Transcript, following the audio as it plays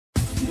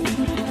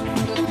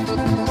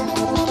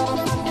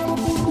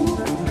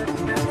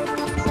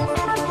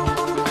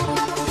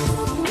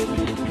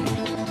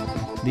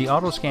The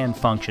Auto-Scan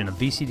function of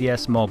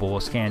VCDS-Mobile will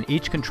scan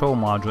each control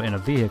module in a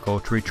vehicle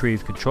to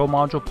retrieve control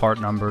module part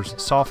numbers,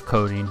 soft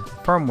coding,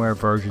 firmware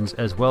versions,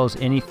 as well as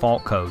any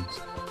fault codes.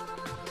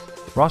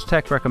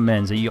 Rostec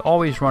recommends that you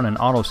always run an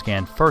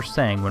auto-scan first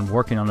thing when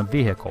working on a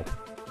vehicle.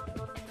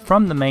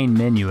 From the main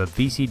menu of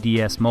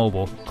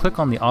VCDS-Mobile, click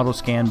on the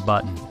Auto-Scan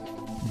button.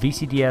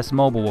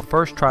 VCDS-Mobile will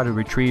first try to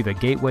retrieve a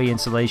gateway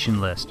installation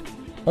list.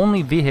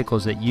 Only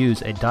vehicles that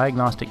use a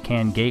diagnostic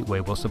CAN gateway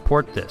will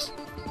support this.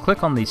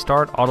 Click on the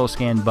Start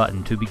Auto-Scan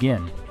button to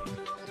begin.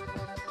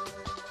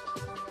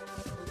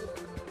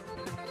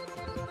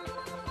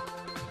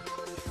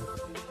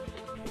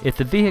 If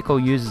the vehicle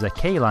uses a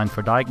K-line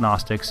for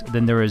diagnostics,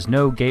 then there is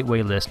no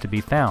gateway list to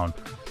be found.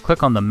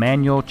 Click on the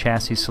Manual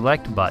Chassis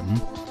Select button,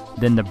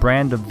 then the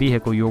brand of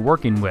vehicle you're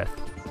working with.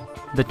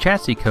 The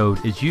chassis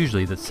code is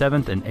usually the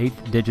 7th and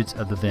 8th digits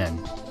of the VIN.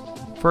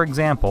 For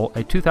example,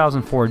 a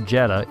 2004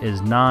 Jetta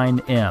is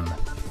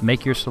 9M.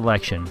 Make your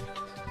selection.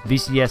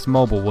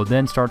 VCDS-Mobile will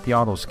then start the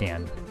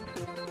auto-scan.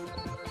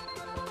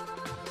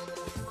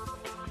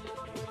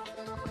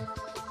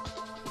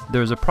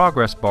 There is a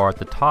progress bar at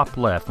the top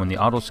left when the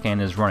auto-scan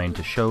is running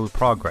to show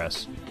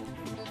progress.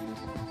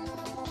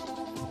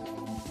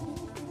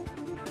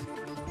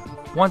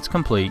 Once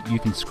complete, you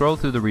can scroll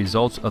through the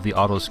results of the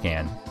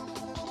auto-scan.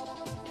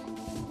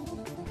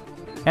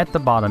 At the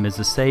bottom is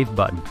the Save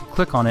button.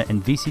 Click on it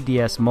and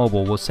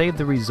VCDS-Mobile will save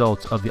the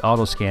results of the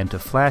auto-scan to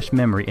flash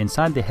memory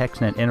inside the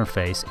HEXNet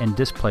interface and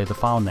display the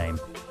file name.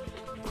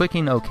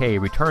 Clicking OK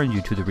returns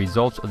you to the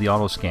results of the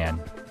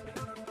auto-scan.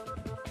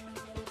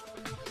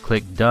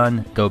 Click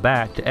Done, go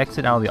back to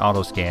exit out of the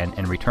auto-scan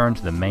and return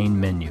to the main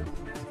menu.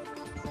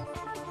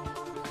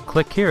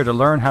 Click here to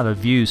learn how to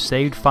view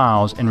saved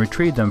files and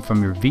retrieve them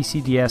from your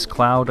VCDS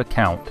Cloud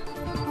account.